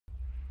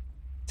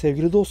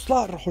Sevgili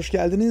dostlar, hoş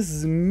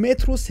geldiniz.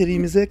 Metro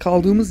serimize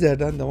kaldığımız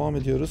yerden devam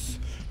ediyoruz.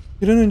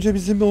 Bir an önce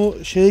bizim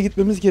o şeye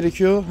gitmemiz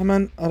gerekiyor.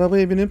 Hemen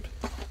arabaya binip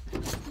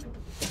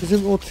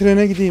bizim o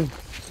trene gideyim.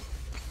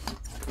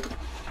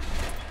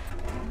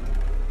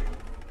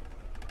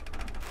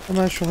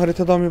 Hemen şu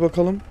haritadan bir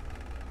bakalım.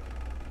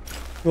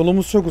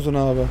 Yolumuz çok uzun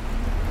abi.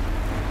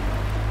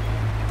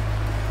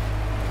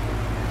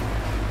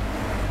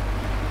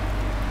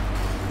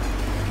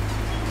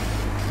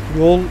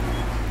 Yol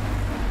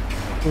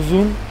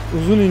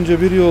uzun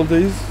ince bir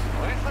yoldayız.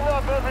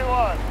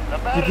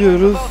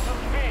 Gidiyoruz.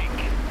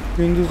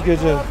 Gündüz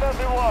gece.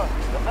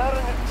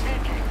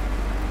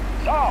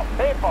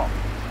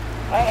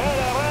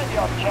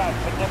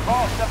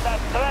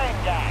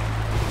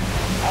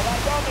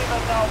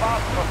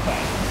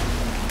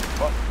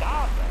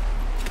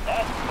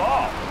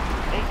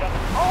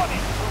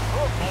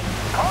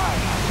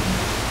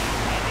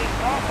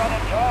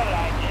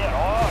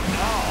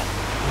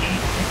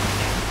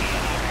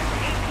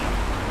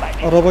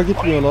 Araba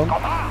gitmiyor lan.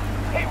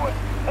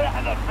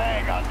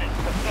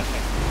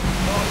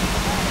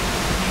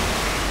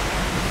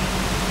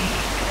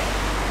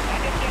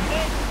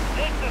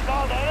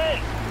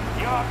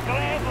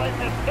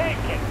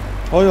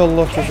 Hay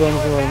Allah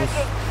cezanızı vermesin.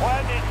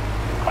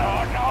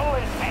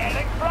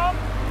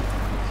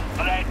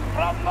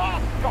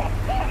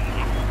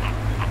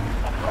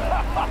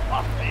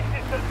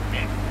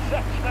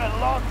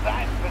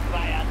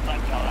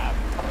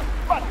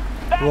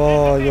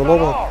 Vay,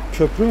 yola bak.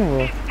 Köprü mü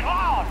bu?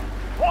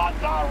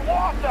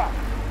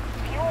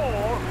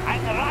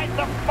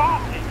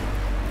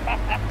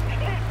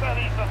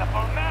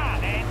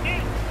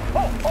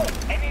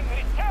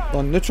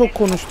 Lan ne çok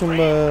konuştum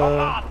be.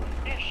 Aa.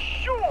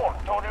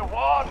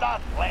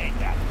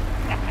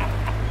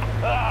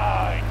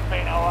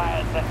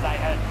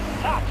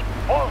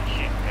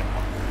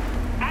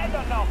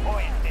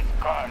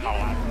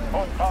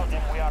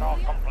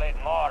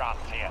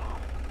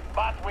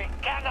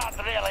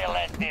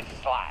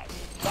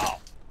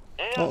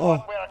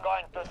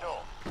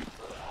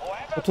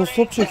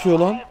 Otostop çekiyor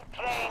lan.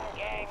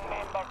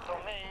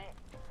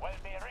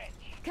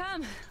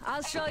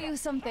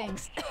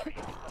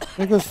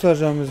 Ne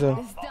göstereceğim bize?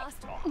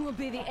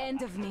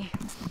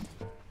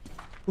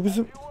 Bu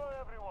bizim...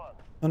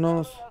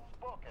 Ananas.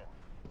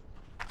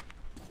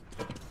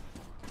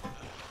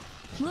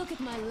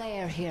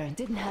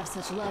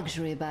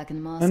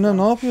 Anne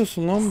ne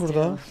yapıyorsun lan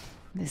burada?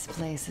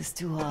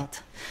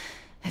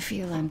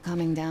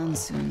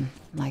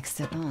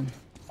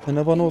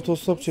 Anne bana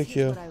otostop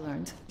çekiyor.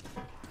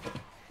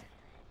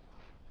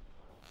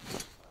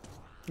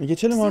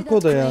 Geçelim arka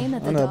odaya.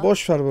 Ana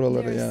boş ver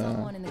buraları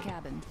ya.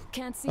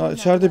 Aa,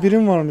 içeride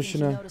birim varmış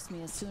yine.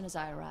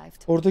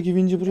 Oradaki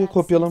vinci buraya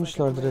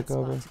kopyalamışlar direkt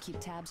abi.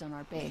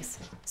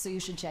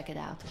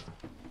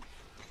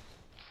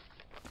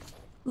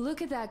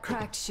 Look at that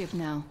cracked ship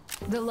now.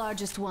 The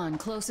largest one,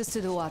 closest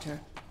to the water.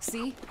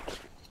 See?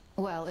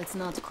 Well, it's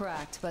not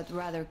cracked, but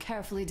rather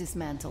carefully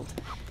dismantled.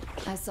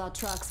 I saw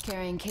trucks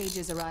carrying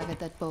cages arrive at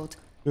that boat.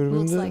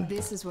 Looks like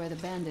this is where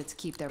the bandits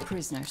keep their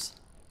prisoners.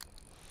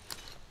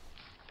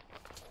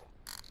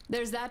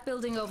 There's that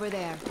building over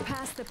there,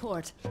 past the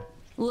port.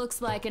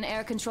 Looks like an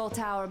air control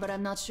tower, but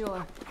I'm not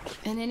sure.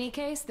 In any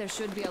case, there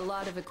should be a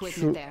lot of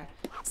equipment there.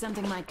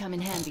 Something might come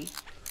in handy.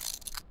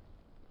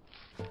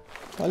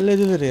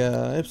 Halledilir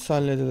ya. Hepsi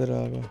halledilir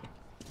abi.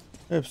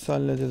 Hepsi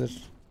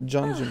halledilir.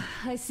 Cancım.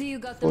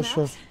 Boş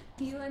ver.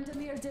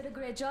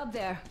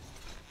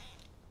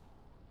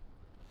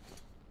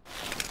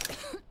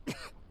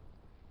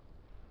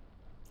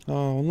 Aa,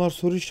 onlar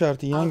soru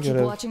işareti, yan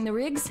görev.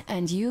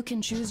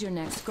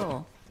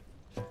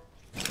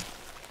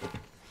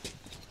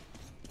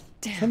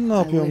 Sen ne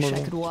yapıyorsun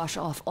burada?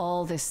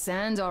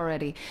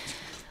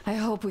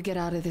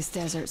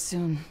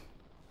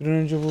 Bir an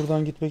önce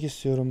buradan gitmek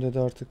istiyorum dedi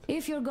artık.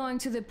 If you're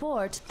going to the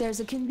port,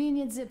 there's a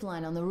convenient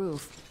zipline on the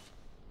roof.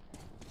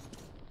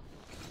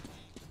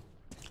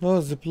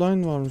 Aa,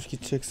 zipline varmış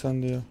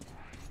gideceksen diyor.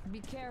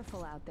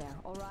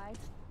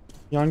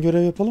 Yan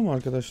görev yapalım mı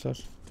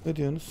arkadaşlar? Ne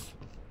diyorsunuz?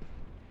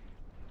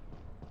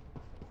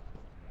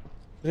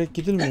 Direkt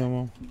gidilmiyor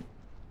mu?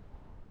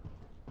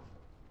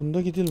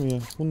 Bunda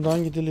gidilmiyor.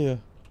 Bundan gidiliyor.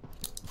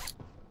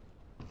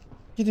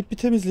 Gidip bir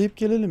temizleyip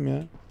gelelim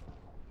ya.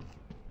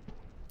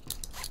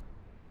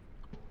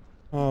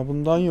 Ha,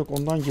 bundan yok.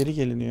 Ondan geri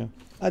geliniyor.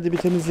 Hadi bir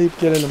temizleyip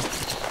gelelim.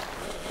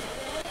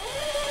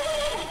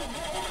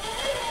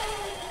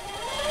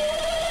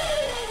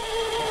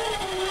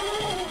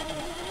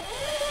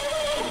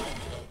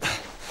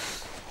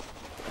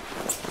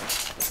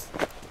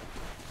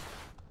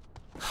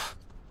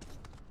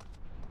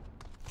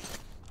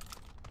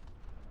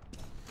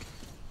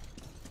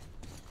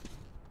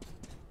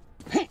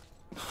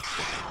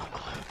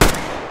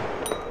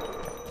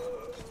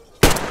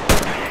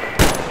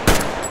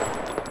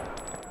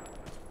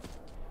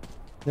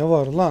 Ne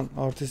var lan?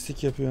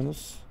 Artistik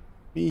yapıyorsunuz.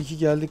 Bir iki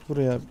geldik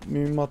buraya.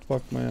 Mühimmat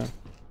bakmaya.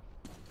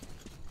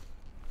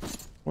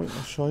 Oy,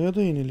 aşağıya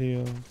da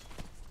iniliyor.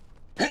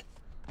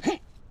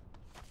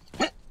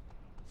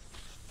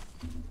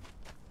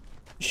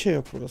 Bir şey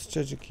yok burası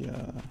cacık ya.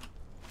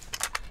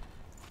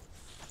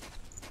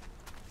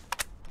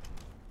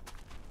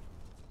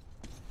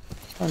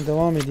 Ben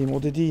devam edeyim.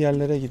 O dediği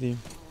yerlere gideyim.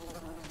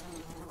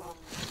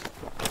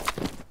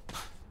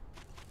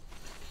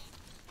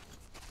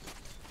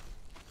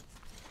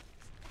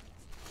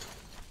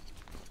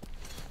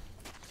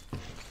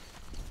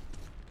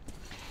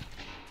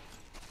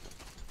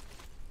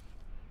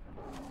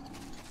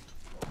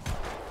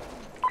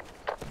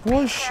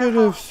 Vay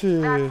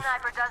şerefsiz.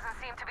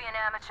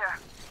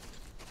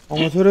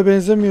 Amatöre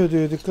benzemiyor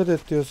diyor. Dikkat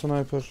et diyor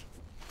sniper.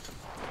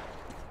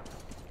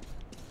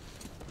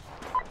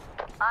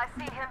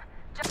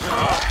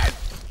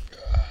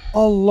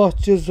 Allah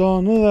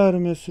cezanı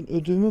vermesin.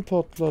 Ödümü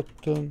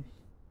patlattın.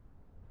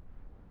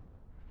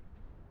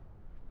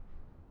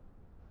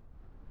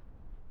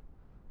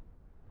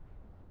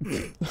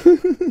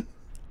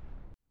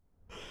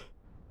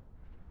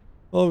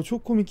 Abi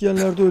çok komik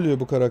yerlerde ölüyor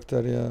bu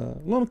karakter ya.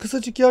 Lan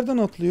kısacık yerden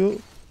atlıyor.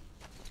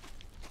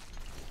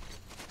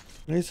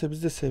 Neyse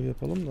biz de save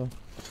yapalım da.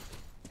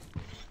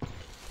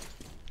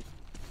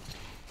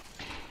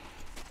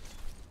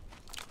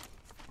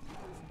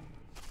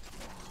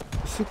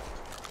 Sık.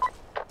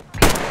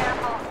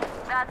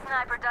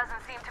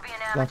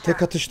 Lan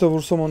tek atışta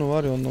vursam onu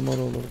var ya 10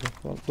 numara olurdu.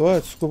 Dua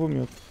et scope'um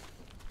yok.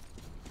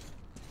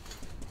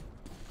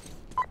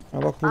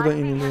 Ha bak burada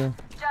iniliyor.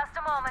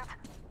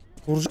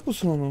 Vuracak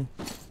mısın onu?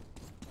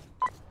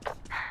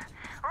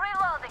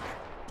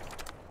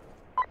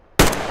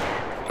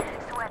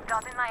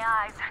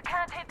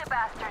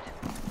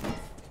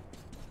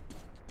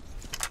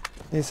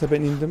 Neyse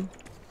ben indim.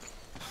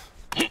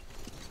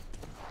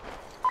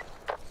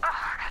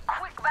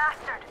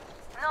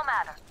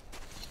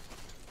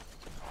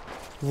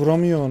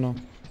 Vuramıyor onu.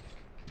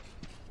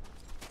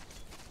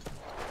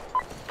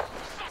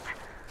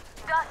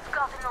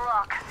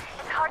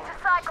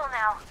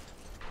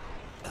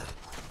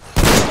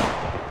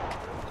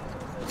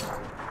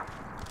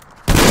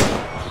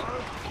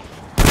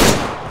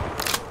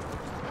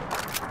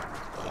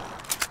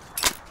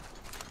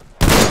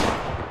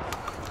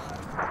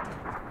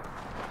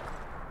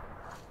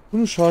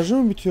 Bunun şarjı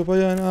mı bitiyor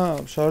bayağı? Ha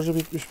şarjı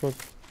bitmiş bak.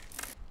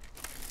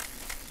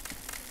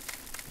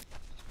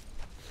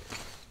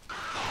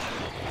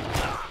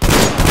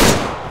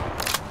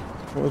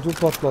 O ödül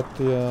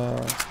patlattı ya.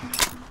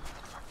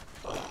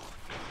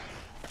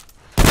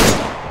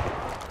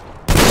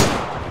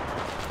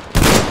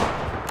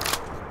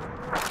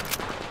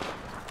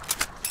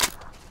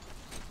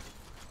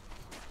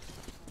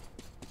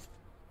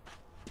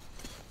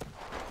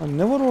 Ha,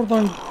 ne var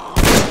oradan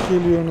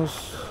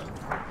geliyorsunuz?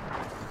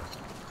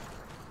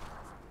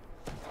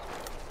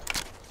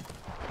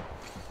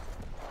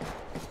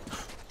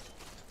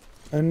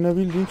 Önüne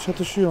bildiğin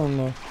çatışıyor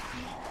onlar.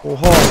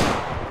 Oha.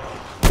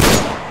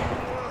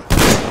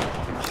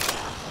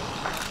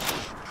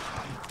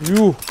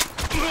 Yuh.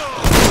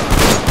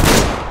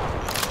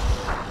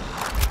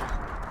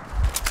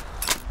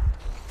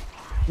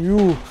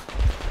 Yuh.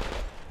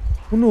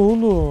 Bu ne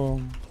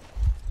oğlum?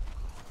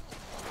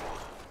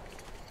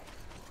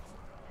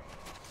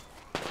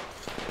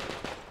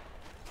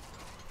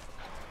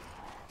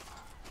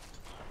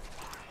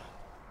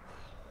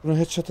 Buna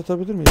headshot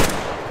atabilir miyiz?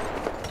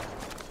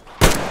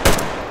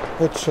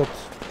 Headshot.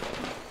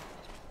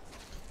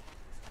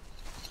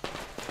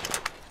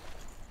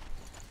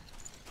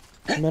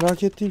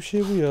 Merak ettiğim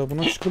şey bu ya.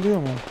 Buna çıkılıyor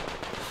mu?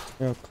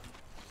 Yok.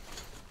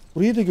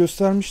 Burayı da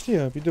göstermişti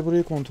ya. Bir de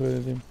burayı kontrol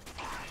edeyim.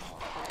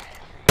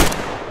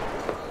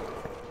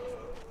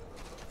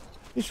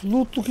 Hiç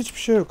lootluk hiçbir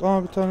şey yok.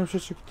 Aa bir tane bir şey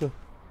çıktı.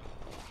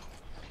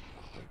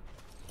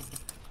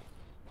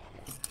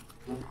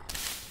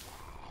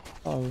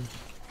 Abi.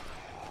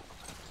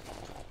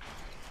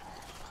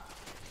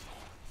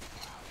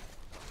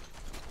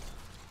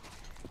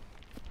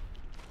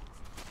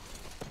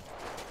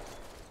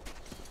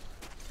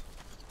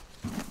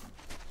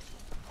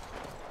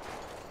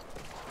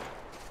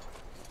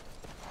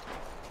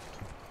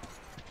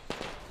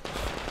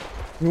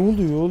 Ne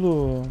oluyor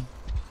oğlum?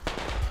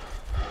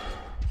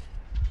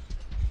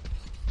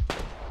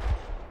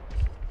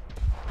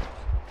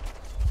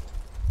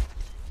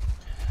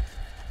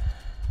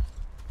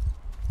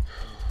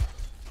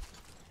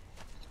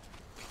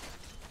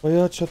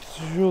 Bayağı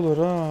çatışıyorlar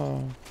ha.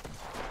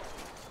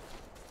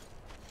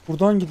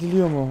 Buradan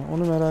gidiliyor mu?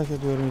 Onu merak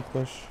ediyorum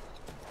ilk baş.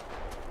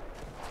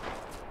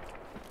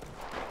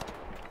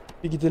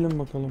 Bir gidelim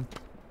bakalım.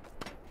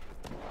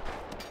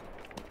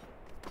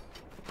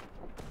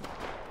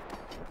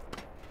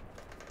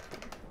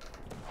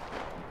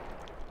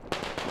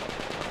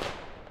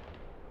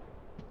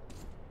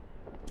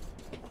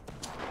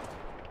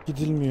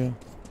 Gidilmiyor.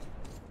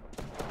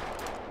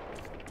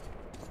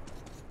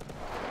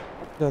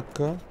 Bir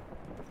dakika.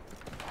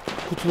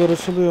 Kutular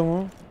açılıyor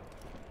mu?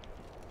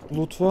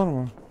 Loot var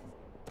mı?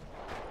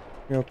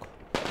 Yok.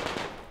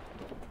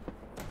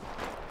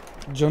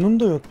 Canım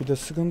da yok bir de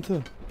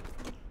sıkıntı.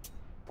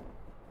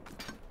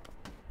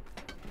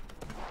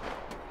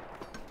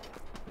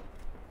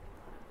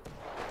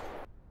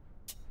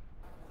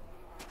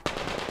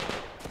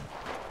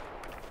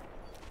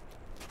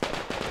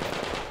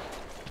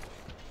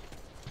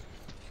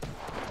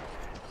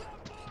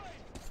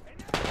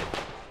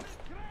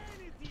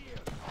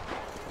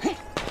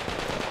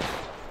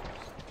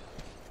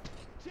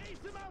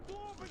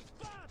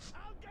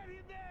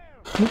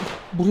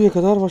 Buraya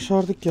kadar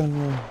başardık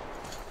gelmeyi.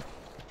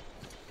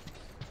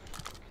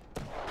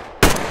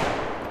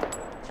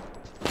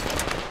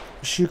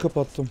 Işığı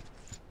kapattım.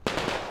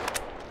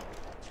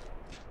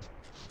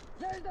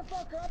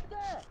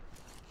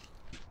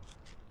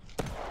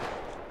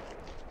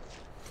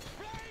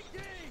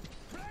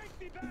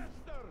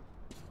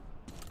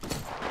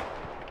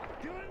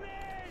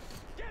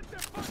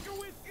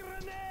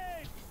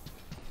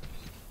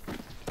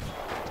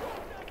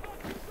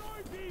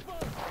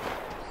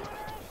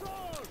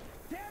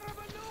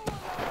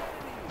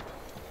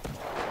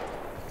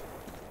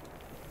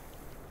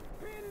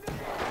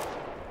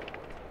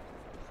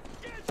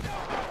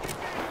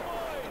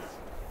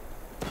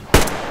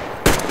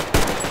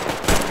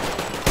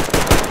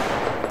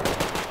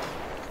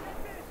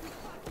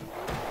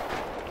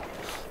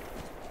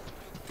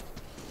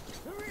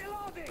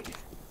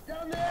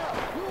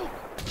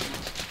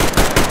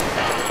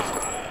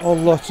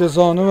 Allah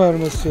cezanı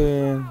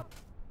vermesin.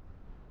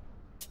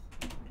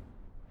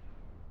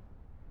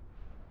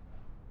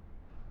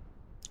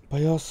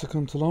 Bayağı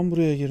sıkıntı lan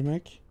buraya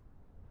girmek.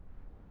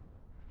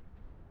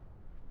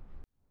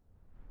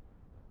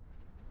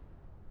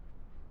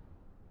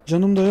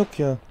 Canım da yok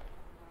ya.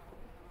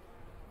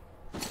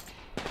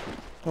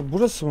 Ha,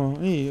 burası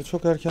mı? İyi,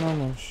 çok erken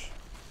almamış.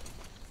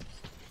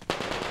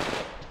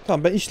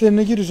 Tamam, ben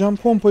işlerine gireceğim.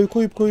 Pompayı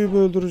koyup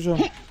öldüreceğim.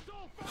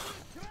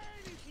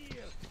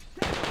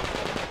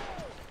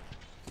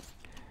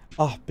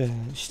 Ah be,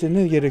 işte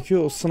ne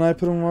gerekiyor? O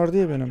sniper'ım vardı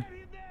ya benim.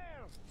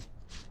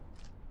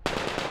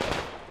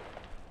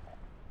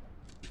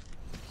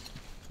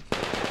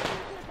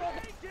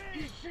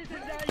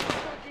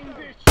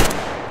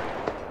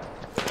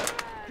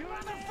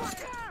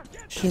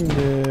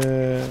 Şimdi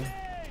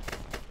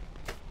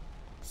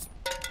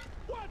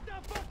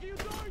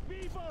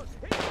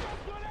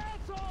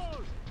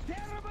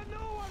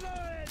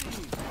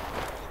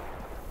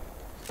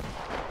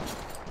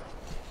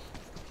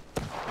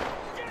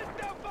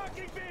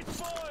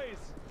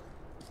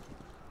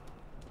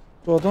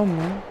bu adam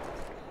mı?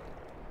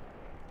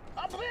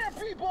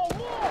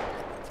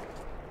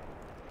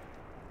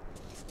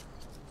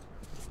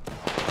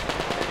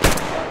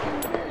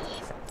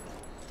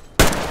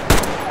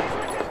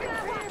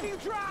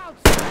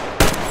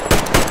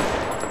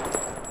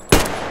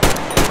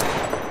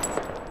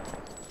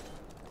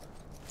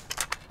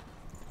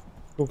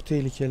 Çok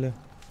tehlikeli.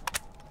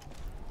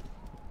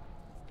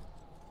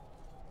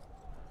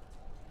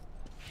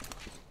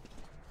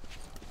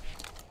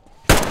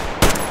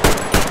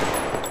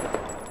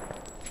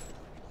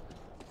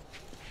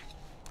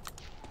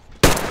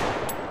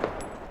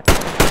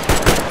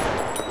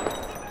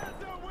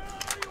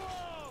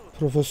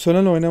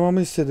 Profesyonel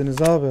oynamamı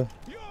istediniz abi.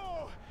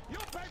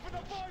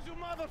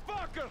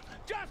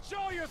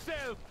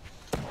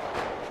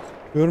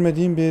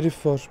 Görmediğim bir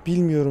herif var.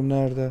 Bilmiyorum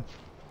nerede.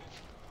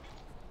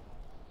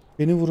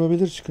 Beni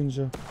vurabilir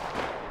çıkınca.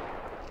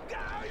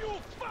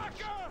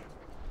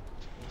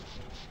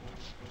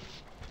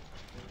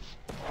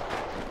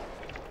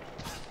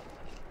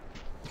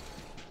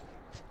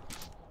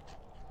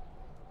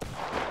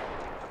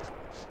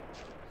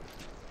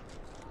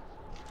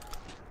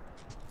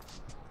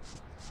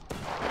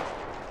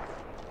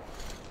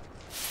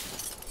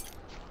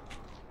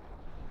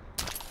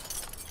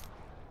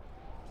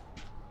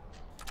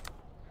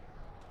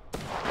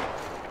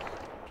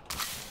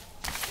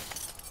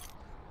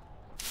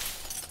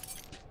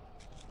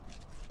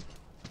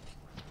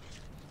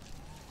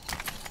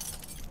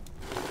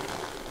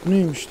 Bu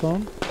neymiş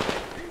lan?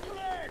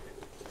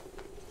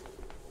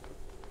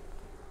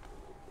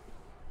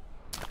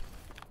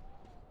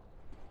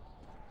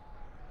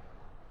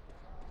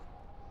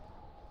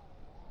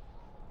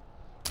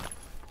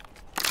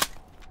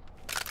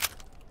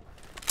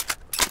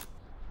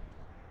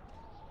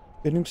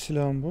 Benim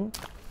silahım bu.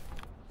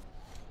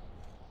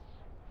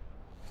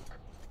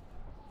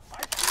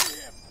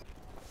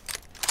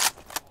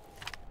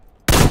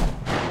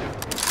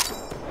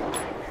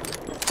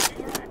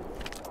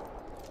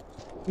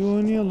 Bir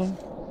oynayalım.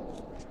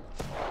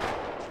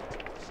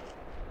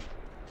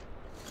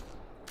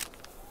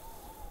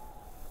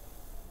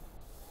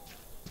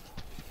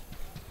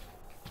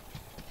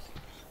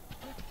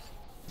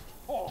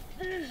 Oh,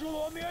 visual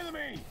on the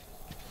enemy!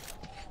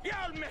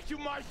 Yeah, I'll make you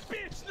my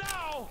bitch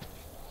now!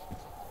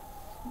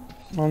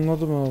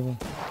 Anladım abi.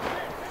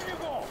 There you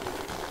go!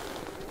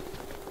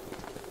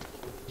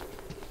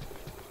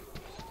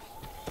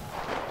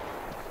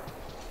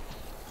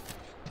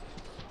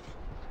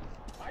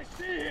 I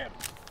see him!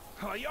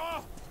 Oh,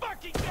 you're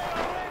fucking dead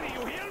already,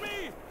 you hear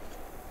me?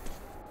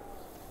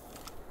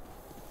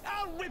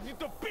 I'll rip you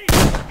to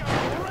pieces like a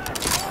rat!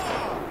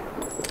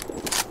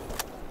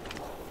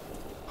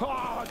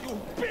 Oh, you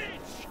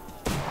bitch!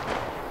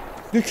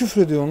 Ne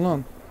küfrediyorsun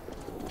lan?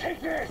 Take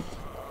this!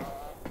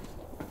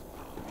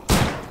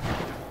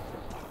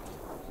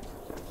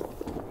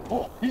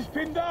 Oh, he's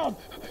pinned down!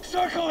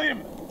 Circle him!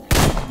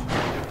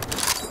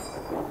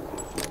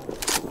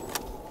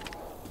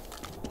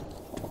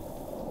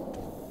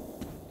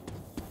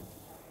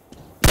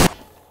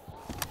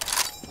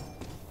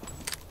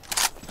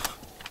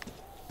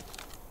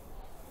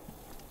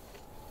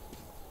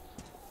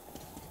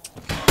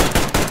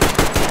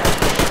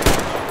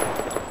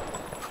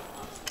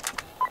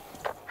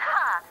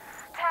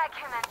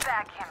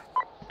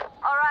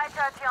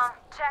 Artyom,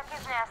 check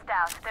his nest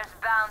out. There's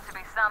bound to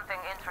be something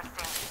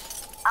interesting.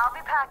 I'll be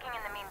packing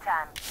in the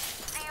meantime.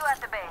 See you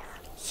at the base.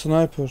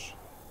 Sniper.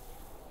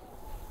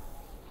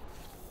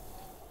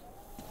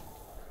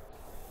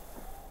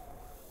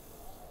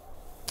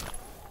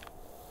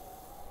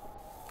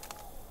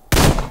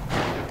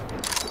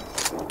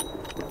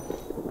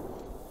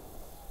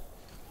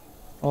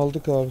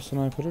 Aldık abi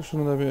sniper'ı.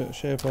 Şunu da bir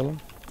şey yapalım.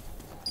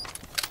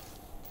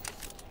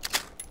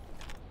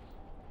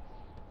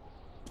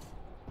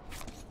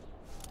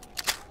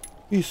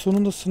 İyi,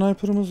 sonunda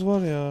sniper'ımız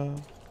var ya.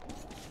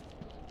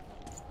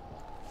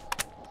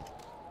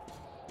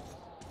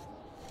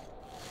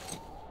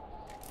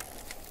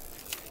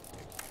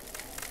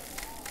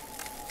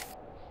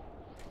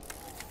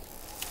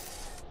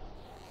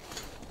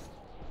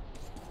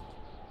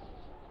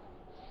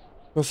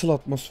 Nasıl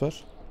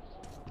atmosfer?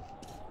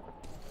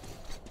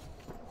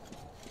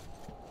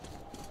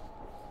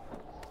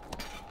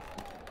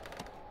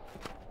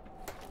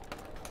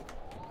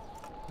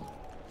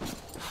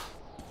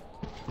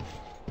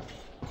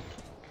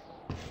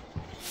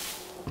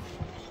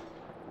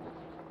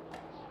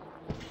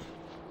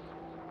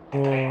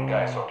 Train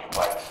guys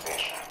occupy the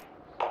station.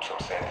 Put some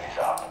sentries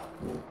up.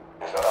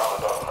 There's around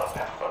a dozen of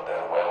them, but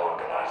they're well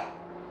organized.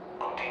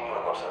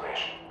 Continuing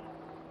observation.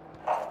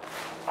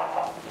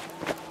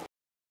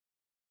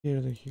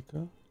 Bir dakika.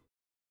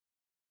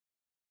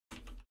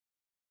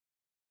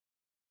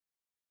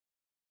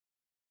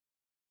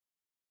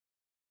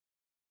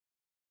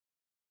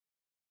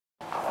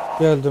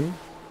 Geldim.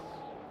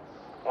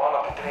 One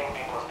of the train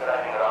people is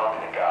driving around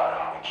in a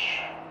car,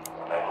 which,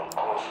 when I look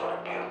closer,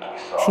 appeared to be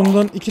solved.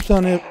 Şundan 2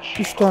 tane,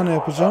 3 tane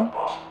yapacağım.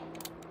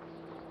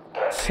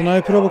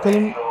 Sniper'a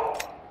bakalım.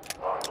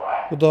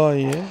 Bu daha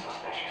iyi.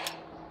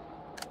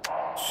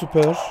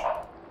 Süper.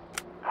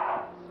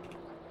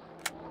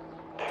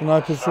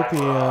 Sniper çok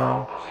iyi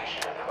ya.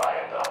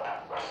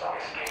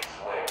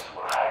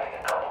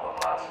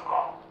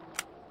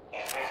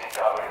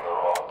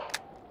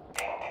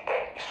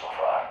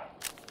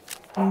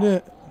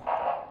 Şimdi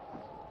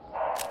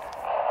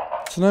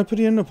sniper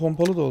yerine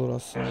pompalı da olur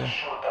aslında.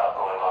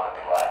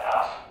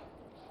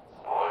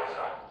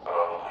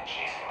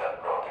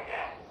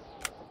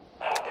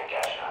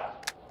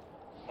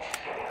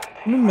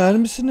 Bunun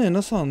mermisini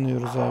nasıl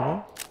anlıyoruz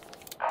abi?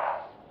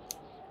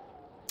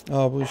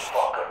 Aa, bu işte.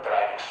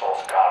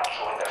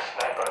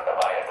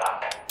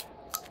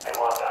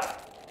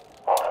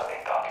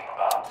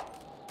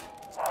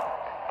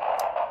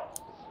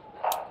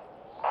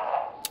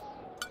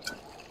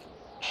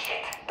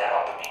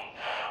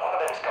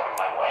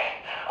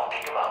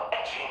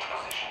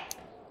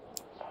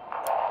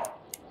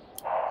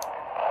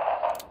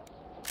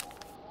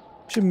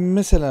 Şimdi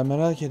mesela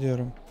merak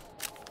ediyorum.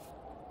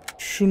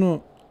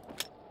 Şunu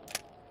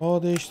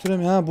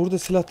değiştiremiyor. Ha, burada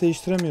silah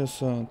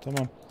değiştiremiyorsun.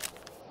 Tamam.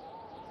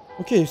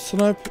 Okey,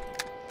 sniper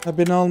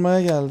beni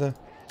almaya geldi.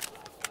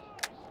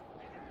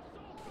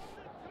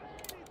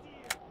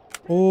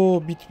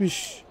 Oo,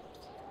 bitmiş.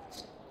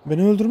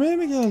 Beni öldürmeye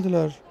mi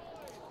geldiler?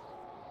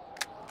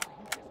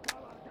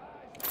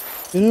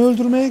 Beni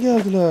öldürmeye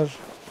geldiler.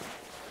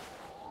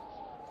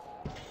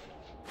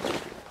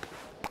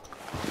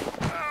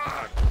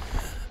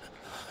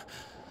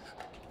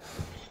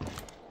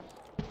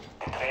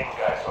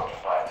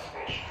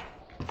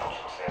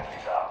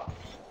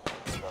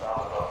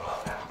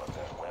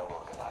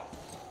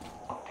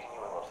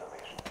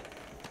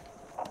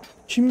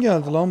 Kim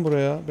geldi lan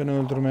buraya beni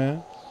öldürmeye?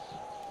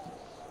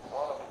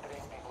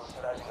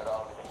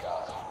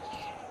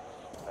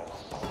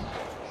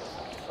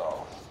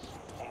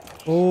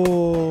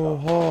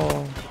 Oha.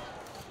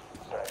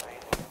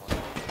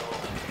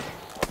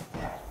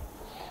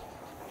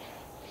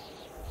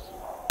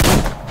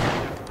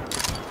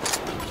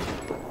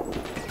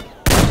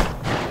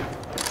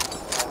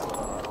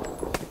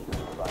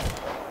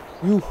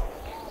 Yuh.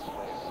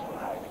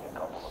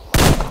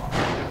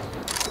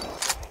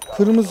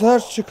 Kırmızı her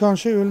çıkan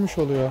şey ölmüş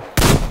oluyor.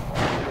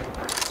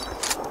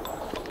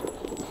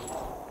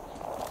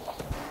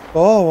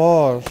 Daha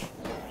var.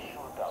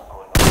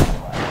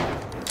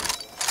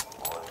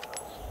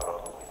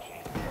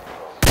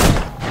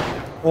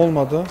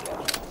 Olmadı.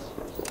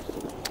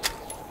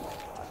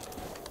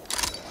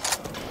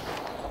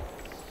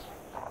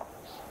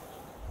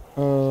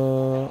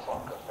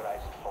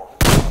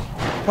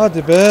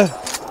 Hadi be.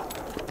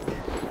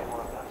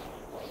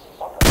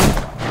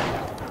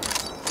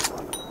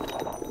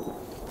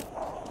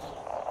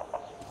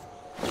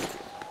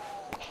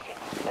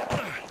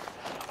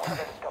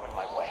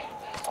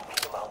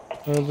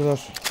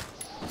 Öldüler.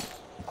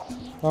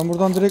 Ben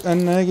buradan direkt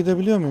Anna'ya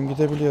gidebiliyor muyum?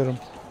 Gidebiliyorum.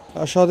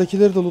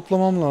 Aşağıdakileri de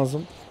lootlamam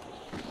lazım.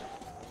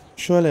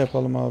 Şöyle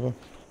yapalım abi.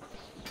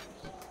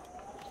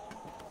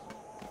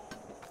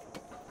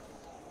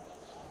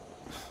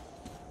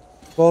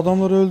 Bu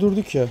adamları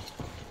öldürdük ya.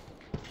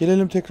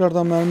 Gelelim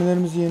tekrardan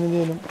mermilerimizi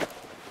yenileyelim.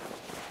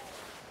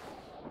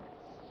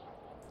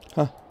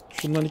 Hah,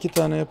 şundan 2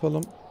 tane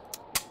yapalım.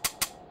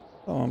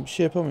 Tamam, bir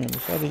şey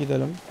yapamıyoruz. Hadi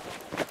gidelim.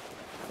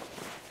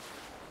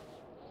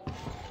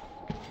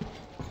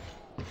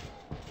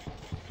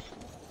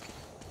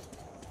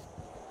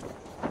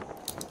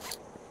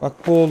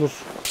 Bak bu olur.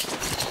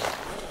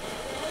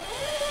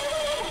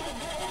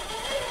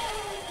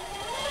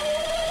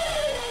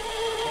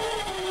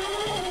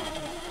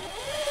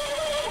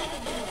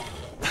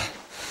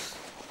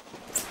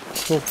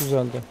 Çok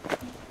güzeldi.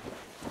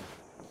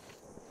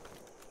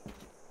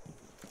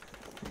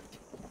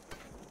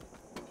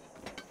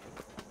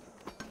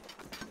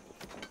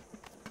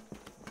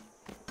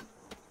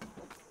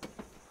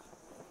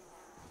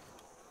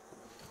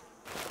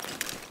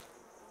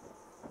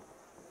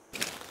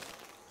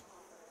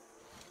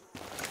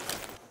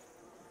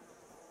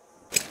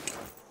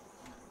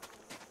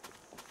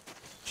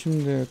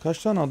 Şimdi kaç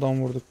tane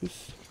adam vurduk biz?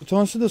 Bir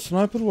tanesi de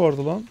sniper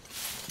vardı lan.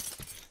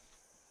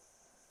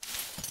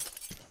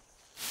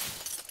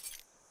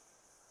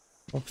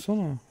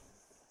 Baksana.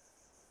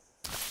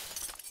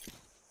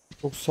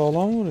 Çok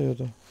sağlam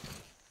vuruyordu.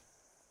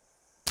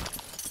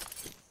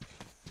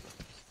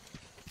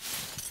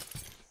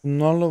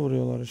 Bunlarla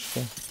vuruyorlar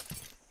işte.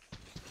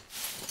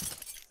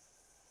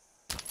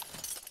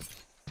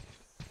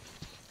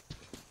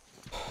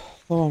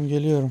 Tamam,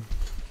 geliyorum.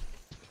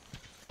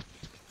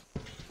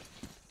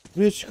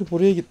 Buraya çıkıp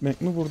oraya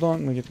gitmek mi,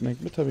 buradan mı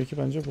gitmek mi? Tabii ki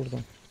bence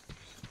buradan.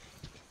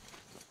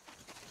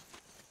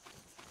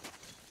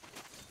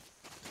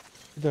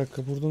 Bir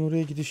dakika, buradan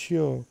oraya gidiş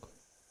yok.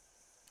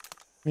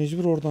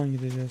 Mecbur oradan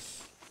gideceğiz.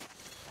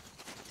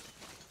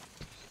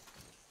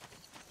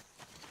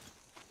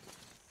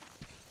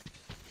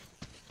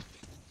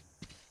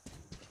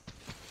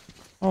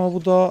 Ama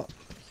bu da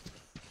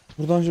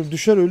buradan şimdi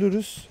düşer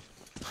ölürüz.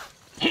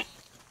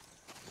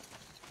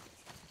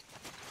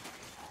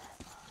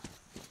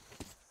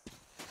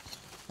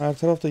 Her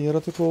tarafta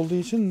yaratık olduğu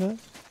için de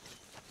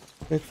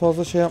pek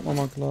fazla şey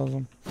yapmamak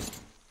lazım.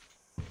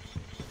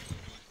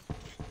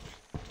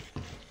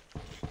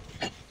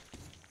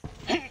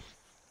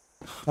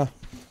 Heh.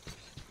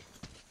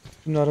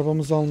 Şimdi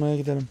arabamızı almaya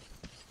gidelim.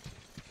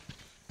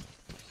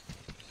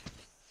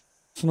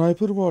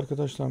 Sniper bu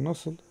arkadaşlar,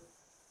 nasıl?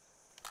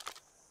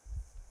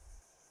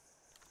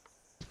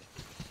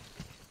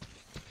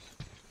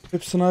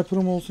 Hep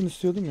sniper'ım olsun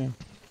istiyordum ya.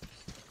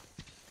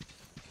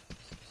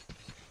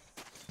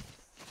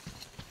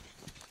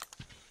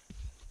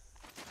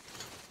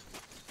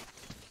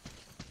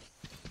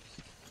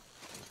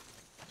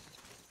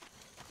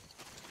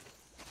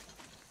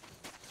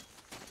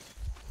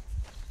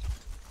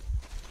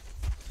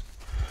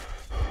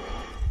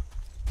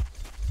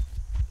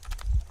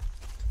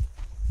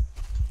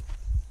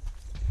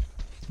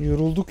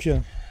 Yorulduk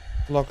ya.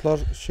 Kulaklar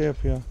şey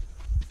yapıyor.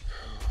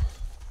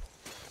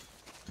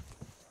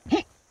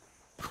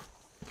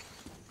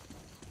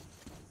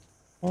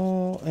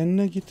 Aa,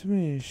 enine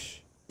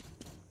gitmiş.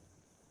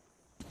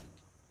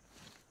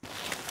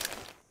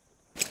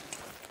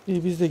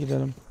 İyi, biz de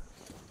gidelim.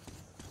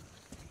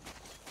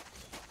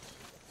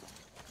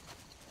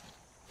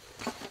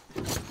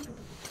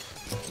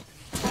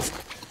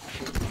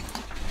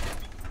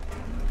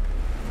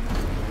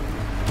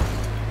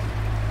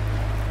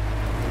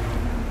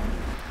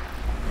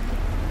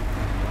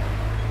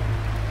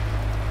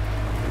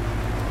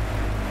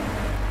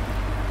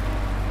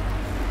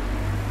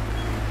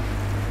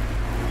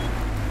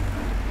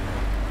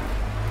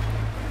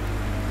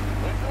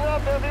 Listen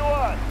up,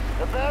 everyone.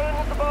 The Baron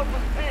is about to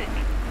speak.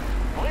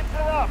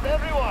 Listen up,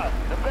 everyone.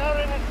 The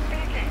Baron is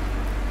speaking.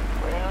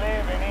 We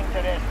live in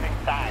interesting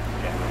times.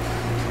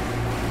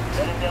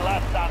 During the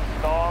last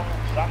sandstorm,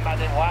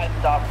 somebody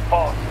wiped our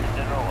post in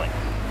the ruins.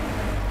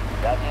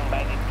 Judging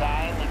by the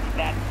time, it's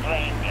that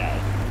stranger.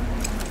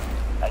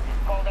 I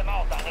just called them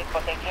out on it,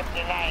 but they kept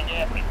denying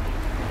everything.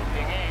 The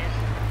thing is,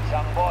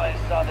 some boys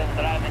saw them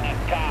driving a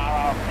car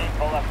our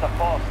people at the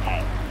post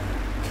had.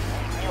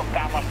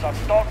 Newcomers are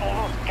total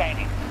loose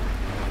cannons,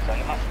 so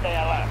you must stay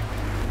alert.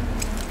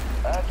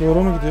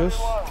 Doğru mu gidiyoruz?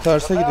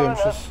 Terse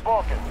gidiyormuşuz.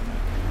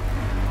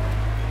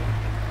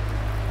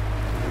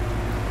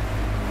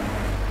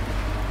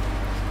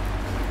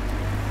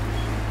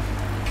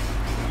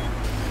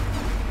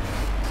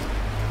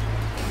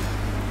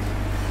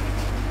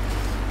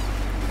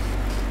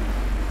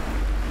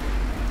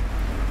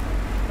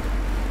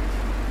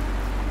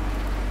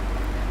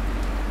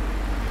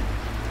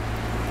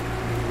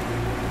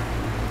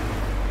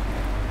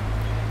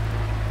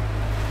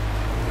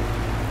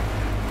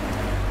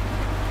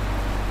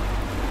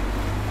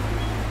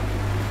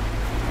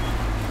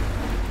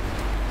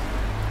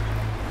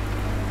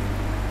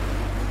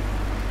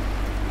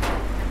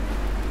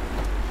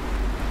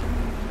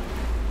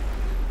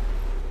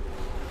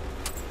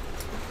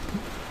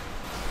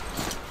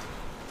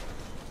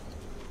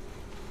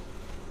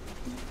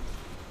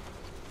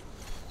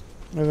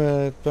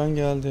 Evet, ben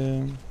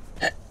geldim.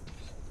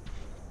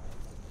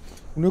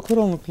 Bu ne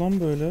karanlık lan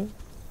böyle?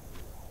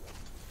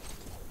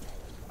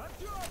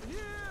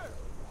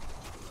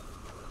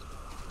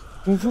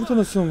 Kum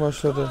fırtınası mı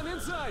başladı?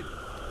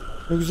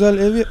 Ne güzel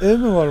ev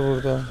mi var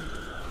burada?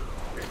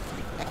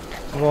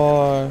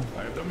 Vay.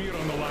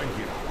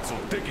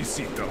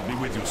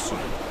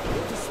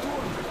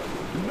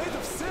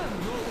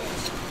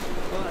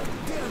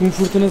 Kum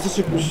fırtınası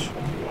çıkmış.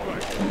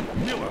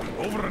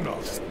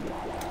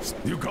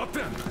 You got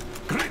them?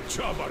 Great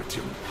job,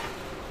 Artyom.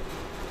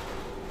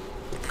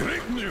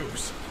 Great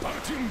news.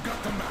 Artyom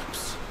got the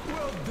maps.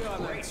 Well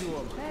done,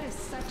 Artyom. That is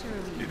such a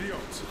relief.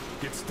 Idiots,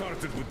 get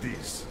started with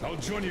these. I'll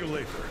join you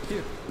later.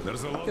 Here.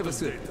 There's a lot Have a of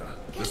sip. data.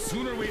 The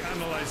sooner we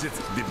analyze it,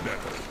 the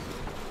better.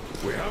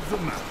 We have the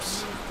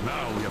maps.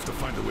 Now we have to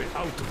find a way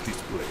out of this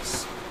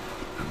place.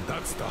 And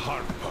that's the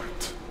hard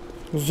part.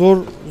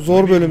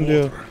 Zor bölüm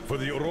diyor. For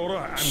the Aurora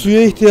and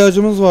Suya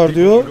ihtiyacımız var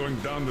people diyor. are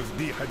going down with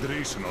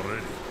dehydration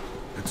already.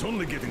 It's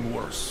only getting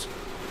worse.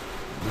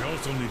 We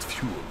also need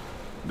fuel.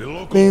 The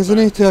local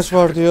Benzine ihtiyaç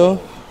var diyor.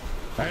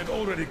 I had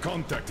already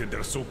contacted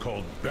their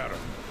so-called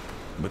Baron,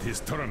 but his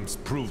terms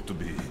proved to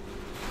be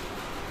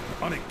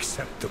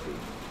unacceptable.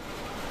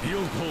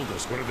 He'll hold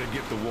us where they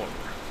get the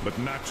water, but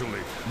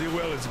naturally, the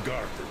well is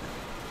guarded.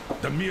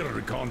 The mirror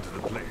reconned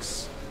the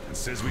place and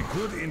says we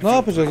could infiltrate. Ne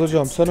yapacağız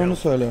hocam? its Sen onu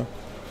stealth. söyle.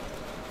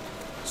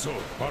 So,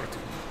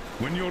 Martin,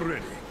 when you're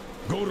ready,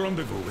 go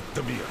rendezvous with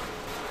the mirror.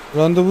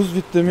 Randevuz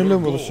with Demir'le Your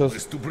goal buluşacağız.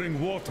 is to bring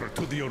water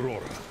to the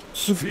Aurora.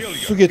 Su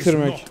Failure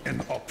getirmek. is not an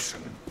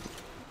option.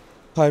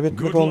 Kaybetmek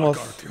Good olmaz.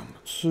 luck, Artyom.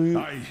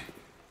 Suyu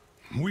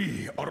We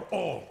are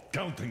all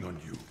counting on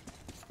you.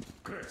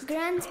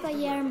 Grandpa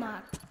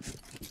Yermak.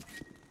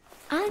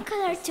 Uncle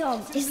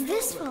Artyom, is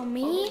this for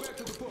me?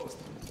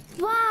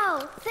 Wow,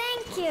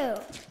 thank you.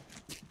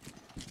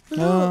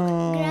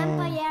 Look,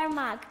 Grandpa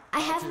Yermak, I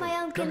have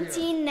my own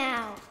canteen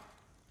now.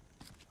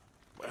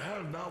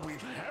 Well, now we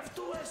have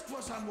to ask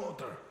for some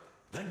water.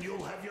 Then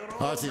you'll have your own.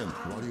 Artyom,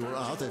 while you were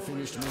out, I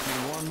finished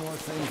making one more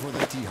thing for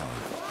the tea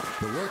house.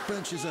 The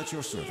workbench is at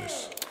your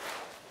service.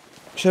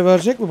 bir şey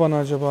verecek mi bana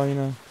acaba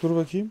yine? Dur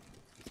bakayım.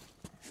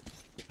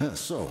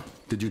 So,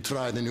 did you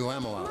try the new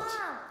ammo out?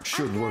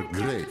 Should work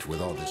great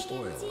with all this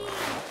oil.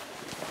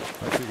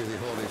 I figure the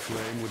Holy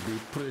Flame would be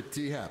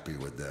pretty happy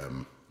with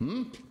them.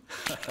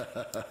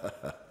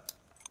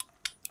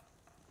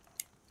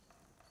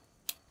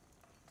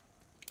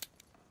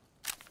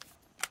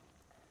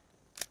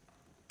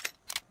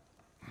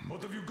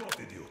 What have you got,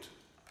 idiot?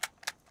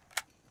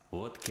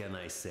 What can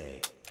I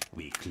say?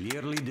 We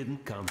clearly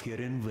didn't come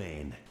here in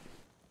vain.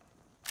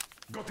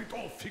 Got it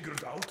all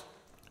figured out?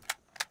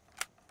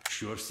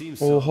 Sure seems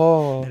so.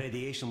 Oha. The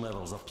radiation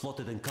levels are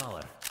plotted in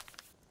color.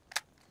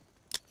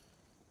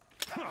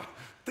 Ha!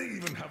 They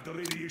even have the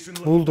radiation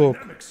level Bulldog.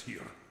 dynamics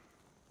here.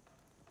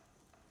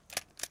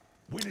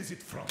 When is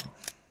it from?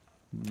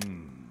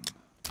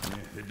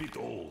 A bit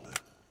old.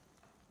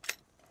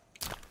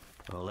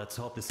 Well, let's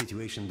hope the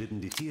situation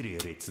didn't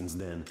deteriorate since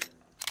then.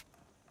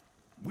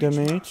 Which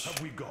Damage. maps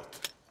have we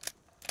got?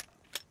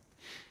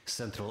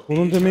 Central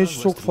Bunun Asia,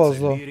 damage'i çok Western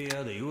fazla.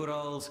 Siberia, the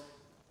Urals,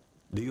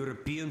 the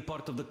European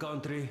part of the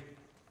country.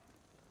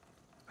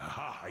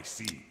 Aha, I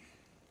see.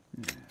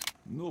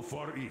 No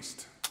Far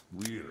East.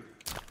 Weird.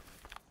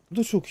 Bu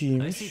da çok I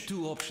iyiymiş. see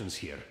two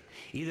options here.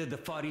 Either the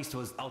Far East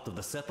was out of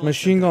the settlement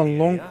Machine gun, center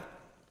long-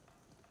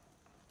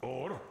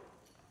 area,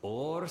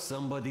 or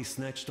somebody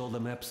snatched all the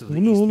maps of the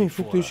Bu ne East oğlum?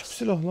 before Çok değişik bir us.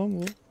 silah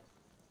lan bu.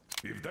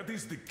 If that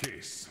is the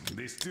case,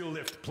 they still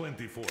left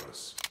plenty for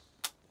us.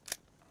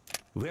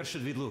 Where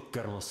should we look,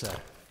 Colonel Sir?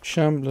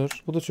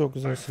 Shambler. Bu da çok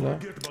güzel I silah.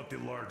 forget about the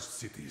large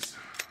cities.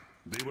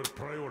 They were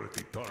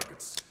priority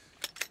targets.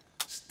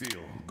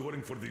 Still,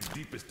 going for the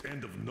deepest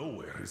end of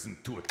nowhere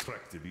isn't too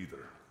attractive either.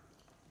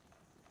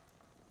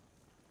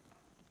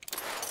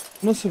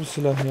 Nasıl bir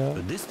silah ya?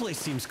 But this place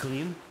seems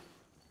clean.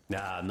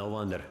 Ah, no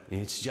wonder.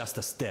 It's just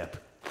a step.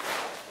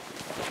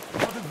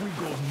 What if we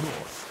go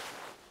north?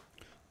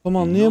 Tam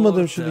anlayamadım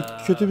North, şimdi.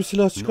 Kötü bir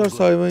silah no çıkarsa good.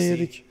 hayvan See,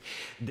 yedik.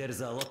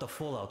 There's a lot of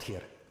fallout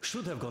here.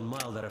 Should have gone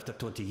milder after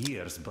 20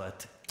 years,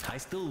 but I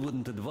still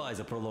wouldn't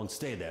advise a prolonged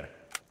stay there.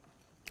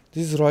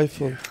 This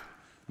rifle.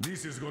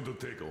 This is going to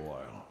take a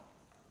while.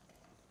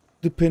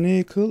 The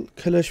Pinnacle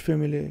Kalash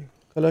Family.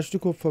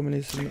 Kalashnikov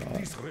family'sinin.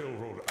 This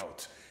railroad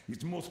out.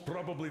 It's most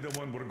probably the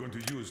one we're going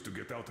to use to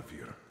get out of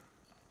here.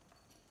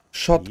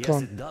 Yes,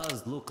 Shotgun. it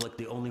does look like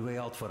the only way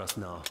out for us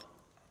now.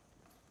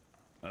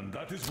 And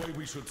that is why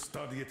we should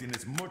study it in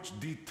as much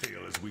detail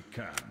as we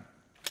can.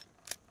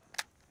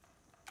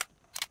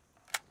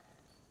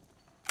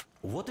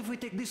 What if we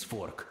take this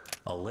fork?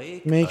 A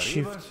lake,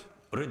 Makeshift. a river?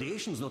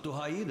 Radiation's not too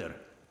high either.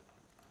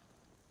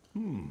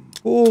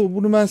 Oo,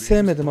 bunu ben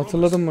sevmedim.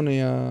 Hatırladım bunu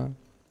ya.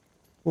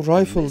 Bu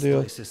rifle This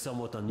diyor. place is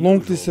somewhat Long unusual,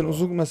 distance, though.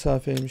 uzun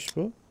mesafeymiş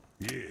bu.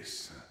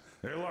 Yes,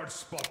 a large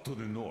spot to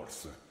the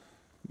north.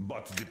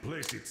 But the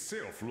place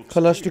itself looks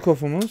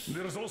Kalashnikov'umuz. clear.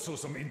 There's also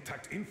some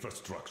intact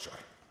infrastructure.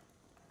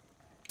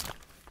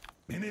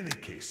 In any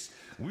case,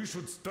 we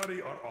should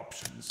study our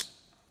options.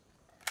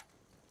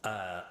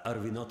 Are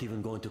we not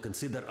even going to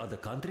consider other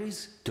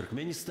countries?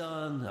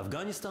 Turkmenistan,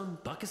 Afghanistan,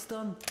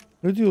 Pakistan?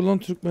 Ne diyor lan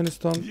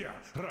Türkmenistan? Yeah,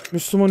 right.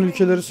 Müslüman Throw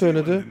ülkeleri New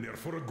Zealand söyledi. in there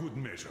for a good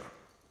measure.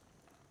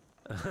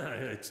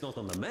 It's not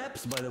on the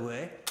maps, by the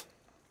way.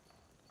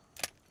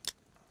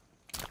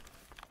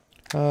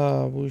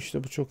 Ha, bu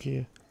işte bu çok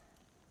iyi.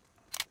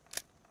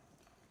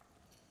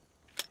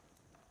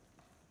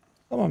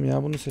 Tamam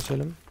ya, bunu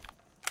seçelim.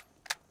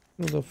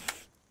 Bunu da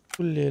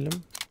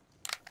fullleyelim.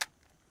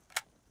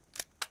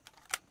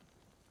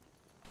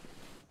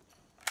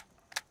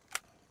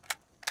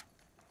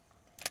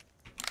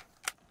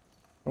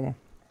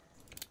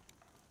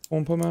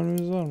 Pompa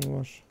mermimiz var mı?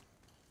 Var.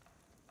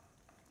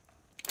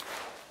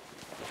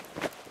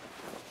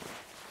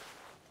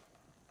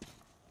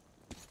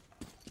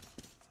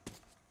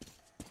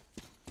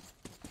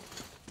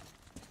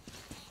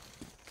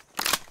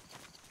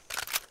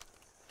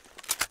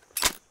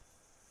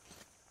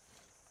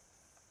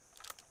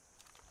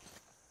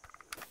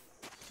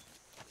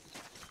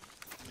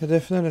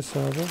 Hedef neresi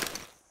abi?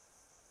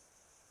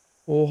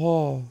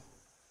 Oha.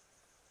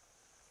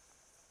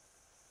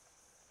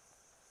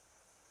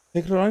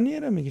 Tekrar aynı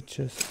yere mi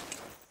gideceğiz?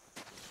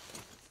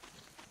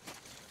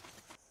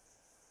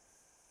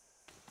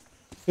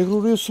 Tekrar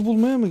oraya su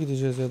bulmaya mı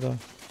gideceğiz ya da?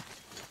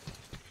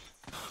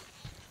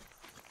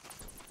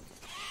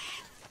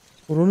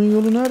 Oranın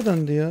yolu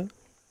neredendi ya?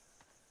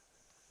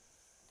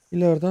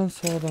 İleriden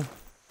sağdan.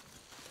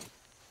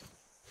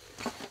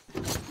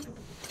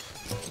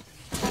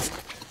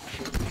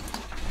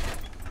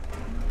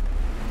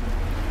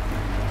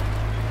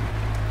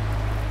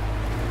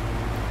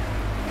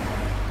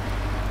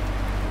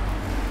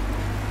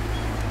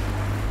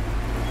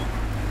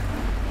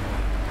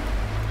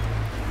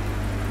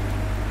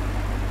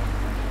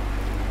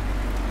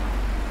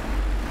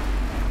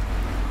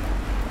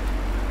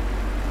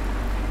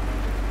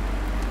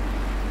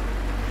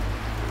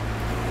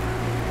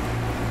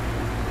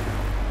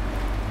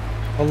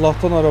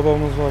 Allah'tan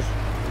arabamız var.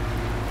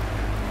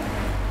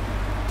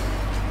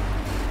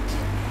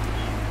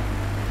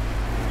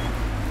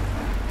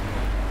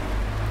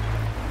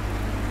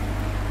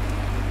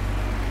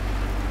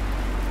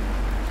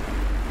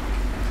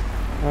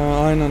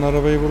 Aynen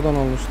arabayı buradan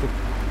almıştık.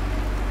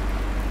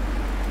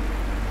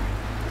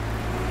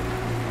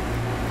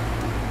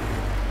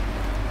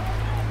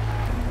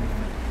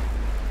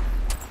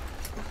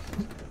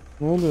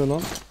 Ne oluyor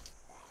lan?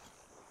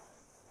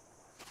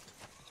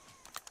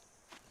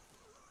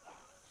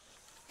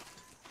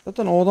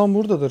 Zaten o adam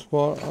buradadır.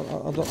 Bu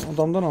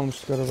adamdan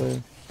almıştık arabayı.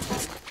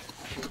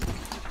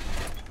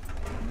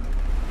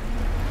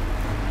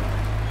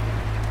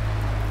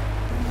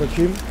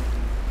 Bakayım.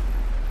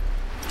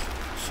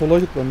 Sola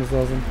gitmemiz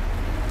lazım.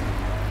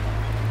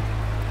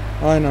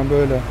 Aynen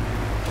böyle.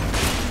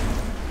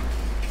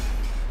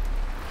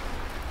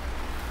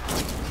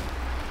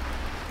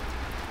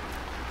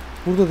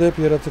 Burada da hep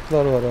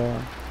yaratıklar var ha.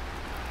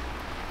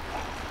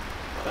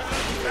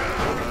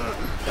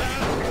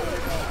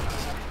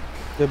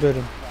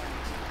 Geberin.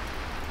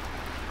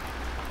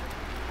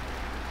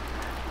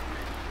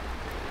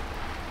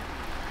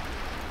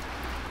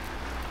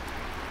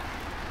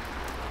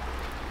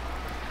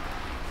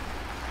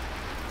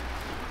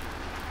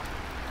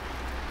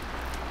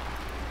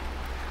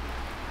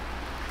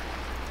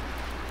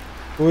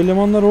 Bu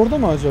elemanlar orada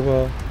mı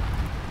acaba?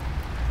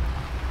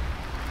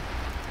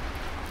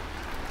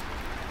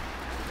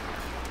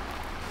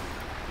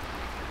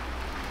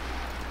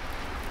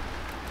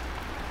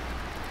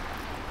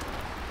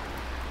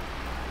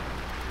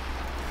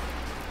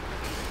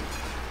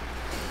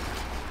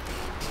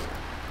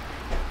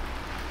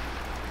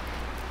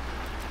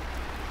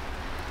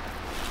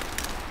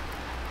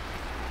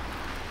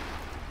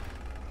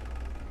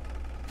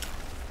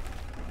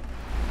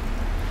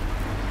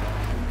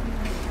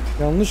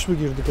 Yanlış mı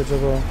girdik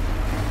acaba?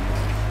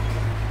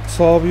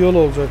 Sağ bir yol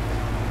olacak.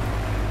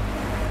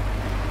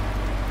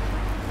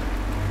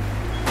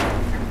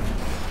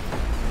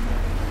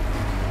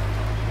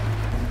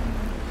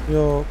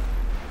 Yok.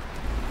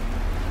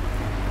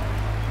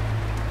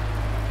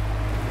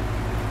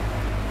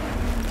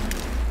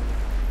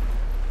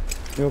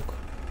 Yok.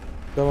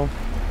 Devam.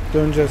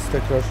 Döneceğiz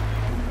tekrar.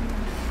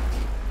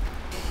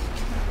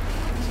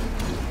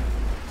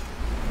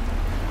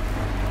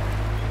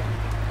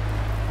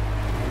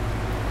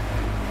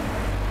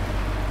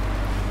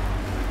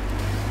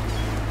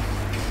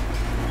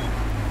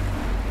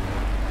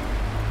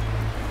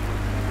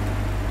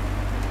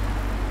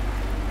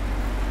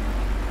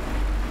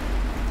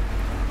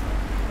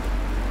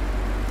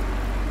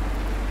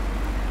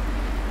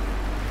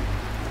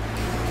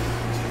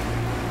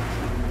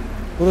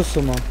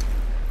 Burası mı?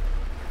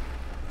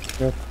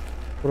 Yok.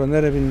 Bura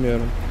nere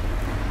bilmiyorum.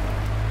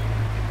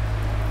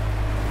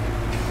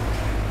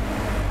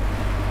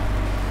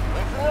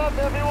 Listen up,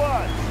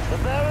 everyone. The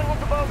Baron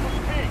is about to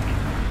speak.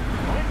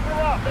 Listen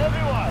up,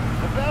 everyone.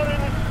 The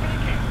Baron is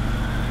speaking.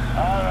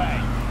 All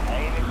right. I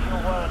hear a few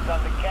words on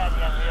the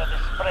canyon near the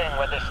spring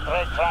where the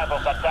stray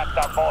tribals attacked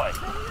our boys.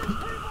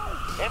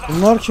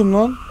 Bunlar kim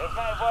lan? If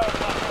my word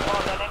nothing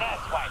more than an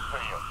ass wipe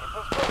for you. It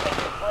was good that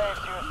the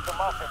slaves used to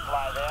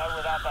multiply there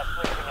without us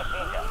lifting a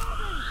finger.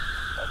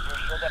 But you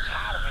should have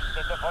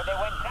harvested before they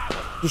went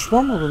savage.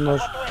 Düşman mı bunlar?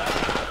 What will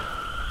happen?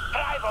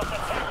 Tribals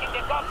attacking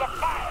the gods of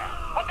fire.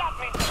 But that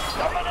means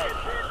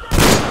domination.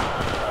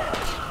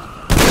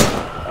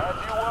 As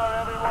you were,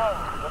 everyone.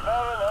 The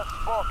Baron has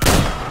spoken.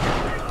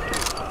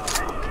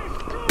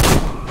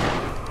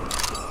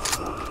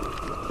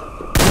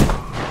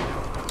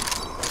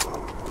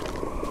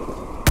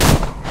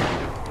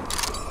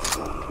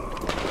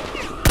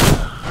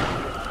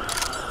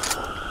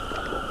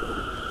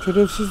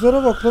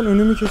 Şerefsizlere bak lan,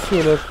 önümü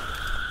kesiyorlar.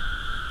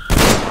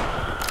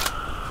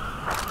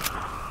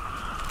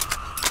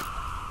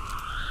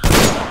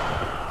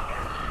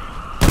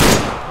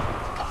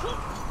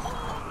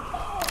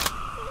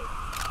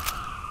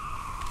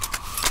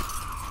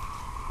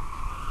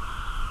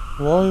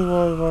 Vay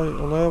vay vay,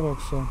 olaya bak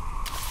sen.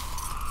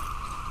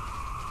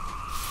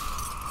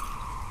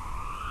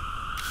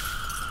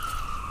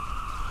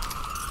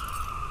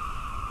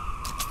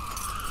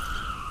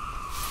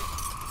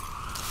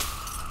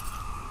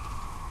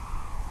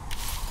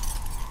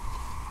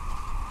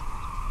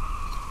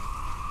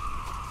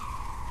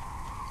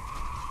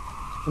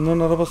 Bunların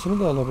arabasını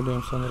da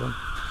alabiliyorum sanırım.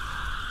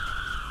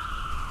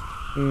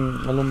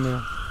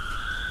 Alınmıyor.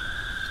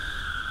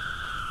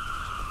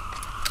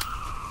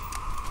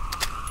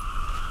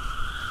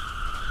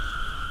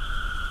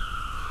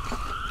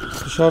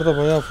 Dışarıda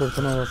bayağı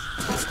fırtına var.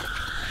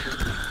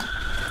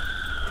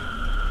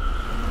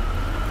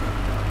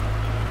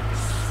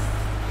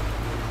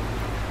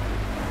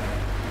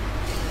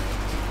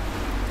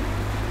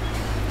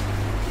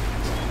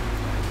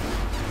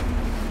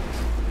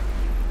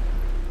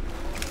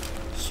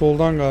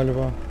 Soldan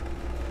galiba.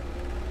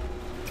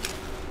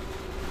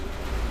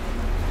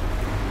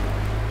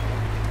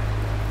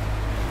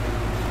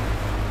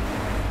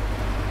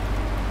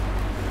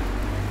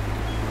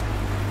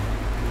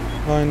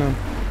 Aynen.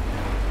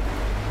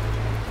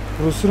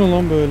 Burası ne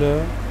lan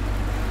böyle?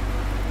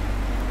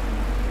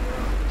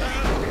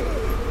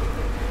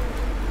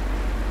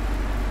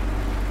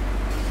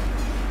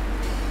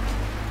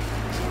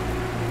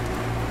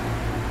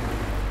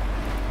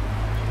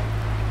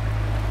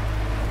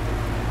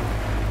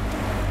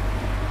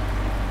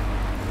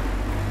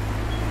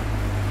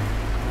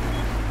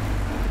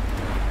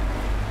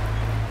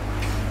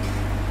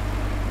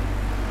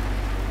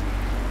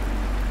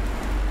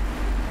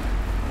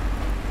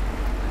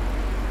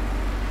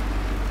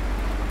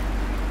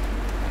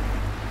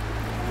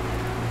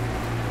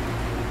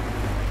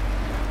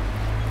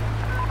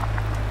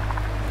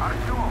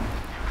 Артем, you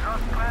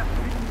just left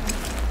me.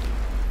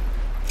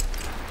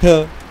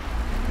 Ya.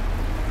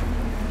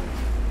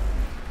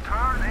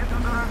 Turn into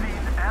the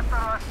ravine at the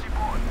rusty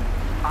boat.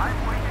 I'm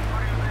waiting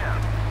for you there.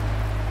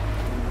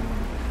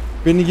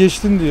 Beni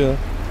geçtin diyor.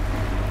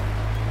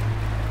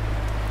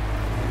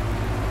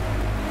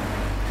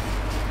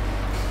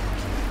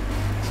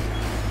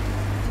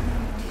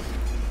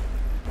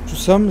 Şu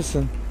sen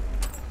misin?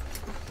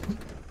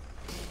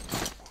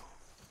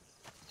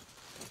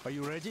 Are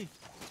you ready?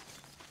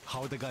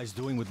 How are the guys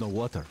doing with no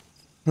water?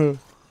 Hı.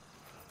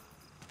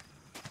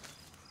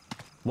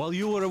 While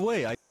you were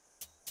away,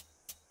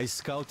 I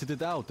scouted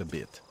it out a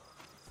bit.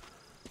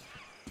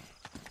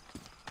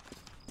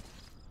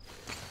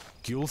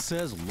 Kule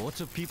says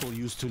lots of people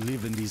used to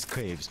live in these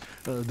caves.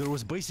 There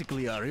was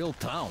basically a real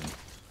town.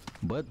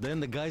 But then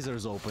the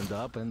geysers opened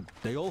up and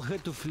they all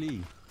had to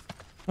flee.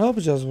 Ne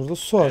yapacağız burada?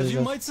 Su As you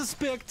arayacağız. might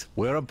suspect,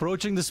 we're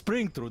approaching the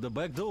spring through the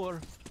back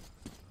door.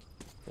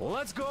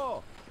 Let's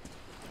go!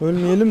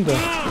 Ölmeyelim de.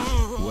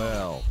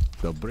 Well,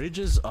 the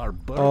bridges are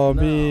burnt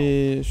now.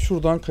 Abi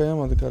şuradan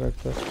kayamadı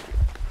karakter.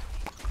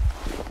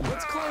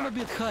 Let's climb a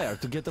bit higher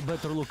to get a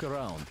better look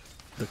around.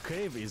 The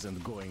cave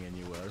isn't going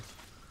anywhere.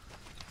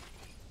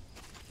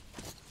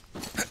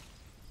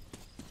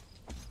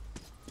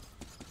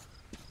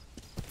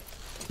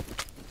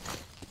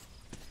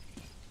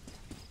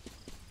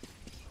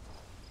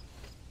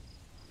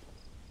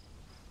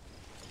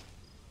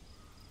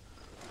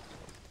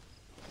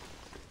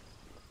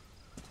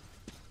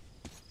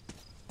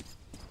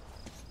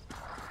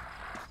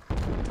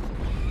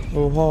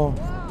 Oha.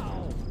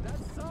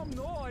 That's some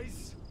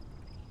noise.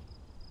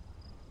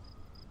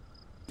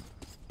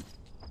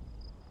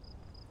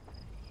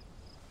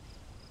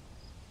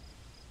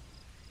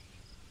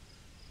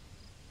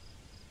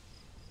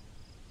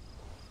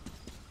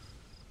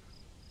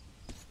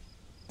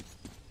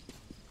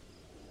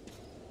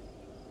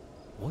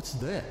 What's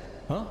that?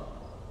 Huh?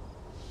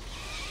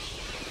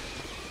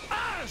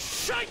 Ah,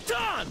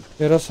 shaitan!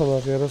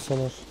 Yarasalar,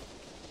 yarasalar.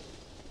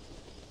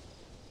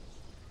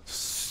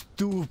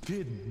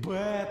 Stupid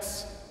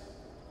bats!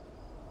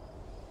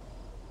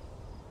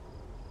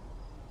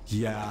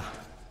 Yeah.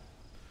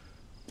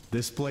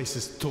 This place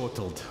is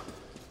totaled.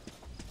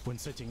 When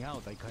setting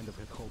out, I kind of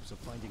had hopes of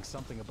finding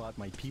something about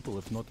my people,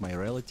 if not my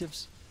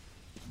relatives.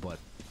 But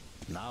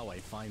now I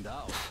find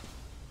out.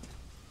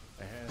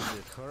 And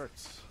it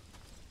hurts.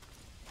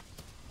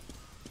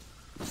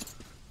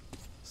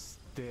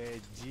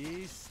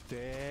 Steady,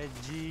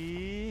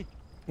 steady.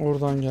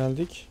 Oradan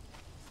geldik.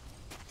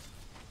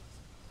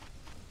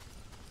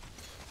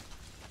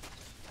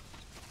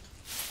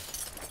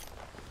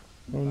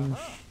 Ölmüş.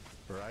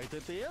 Right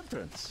at the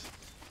entrance.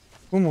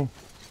 Bu mu?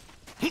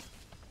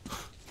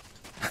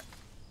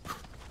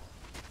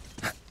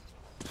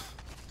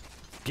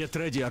 Get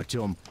ready,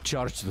 Artyom.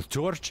 Charge the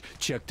torch,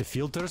 check the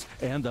filters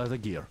and other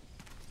gear.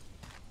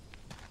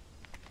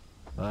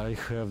 I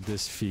have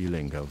this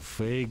feeling, a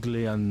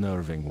vaguely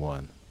unnerving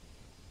one.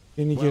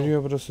 Beni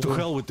geliyor burası. To da.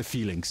 hell with the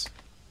feelings.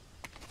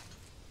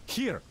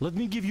 Here, let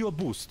me give you a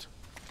boost.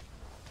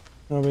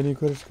 Ha, beni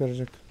yukarı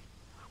çıkaracak.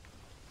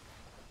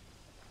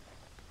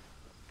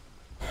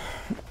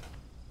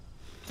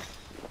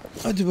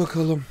 Hadi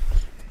bakalım.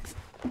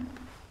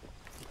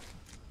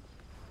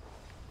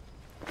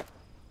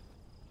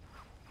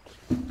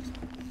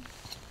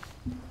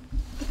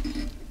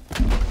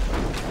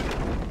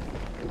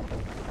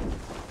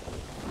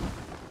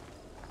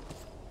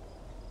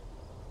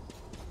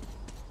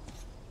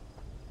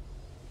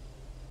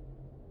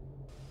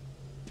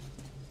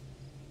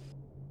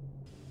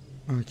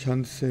 Ha,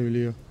 kendisi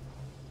seviliyor.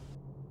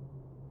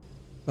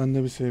 Ben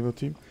de bir save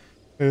atayım.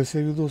 Evet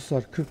sevgili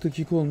dostlar, 40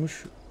 dakika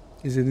olmuş.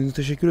 İzlediğiniz için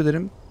teşekkür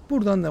ederim.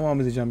 Buradan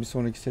devam edeceğim bir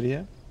sonraki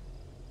seriye.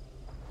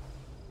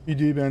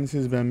 Videoyu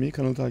beğendiyseniz beğenmeyi,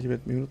 kanalı takip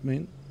etmeyi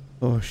unutmayın.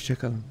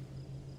 Hoşçakalın.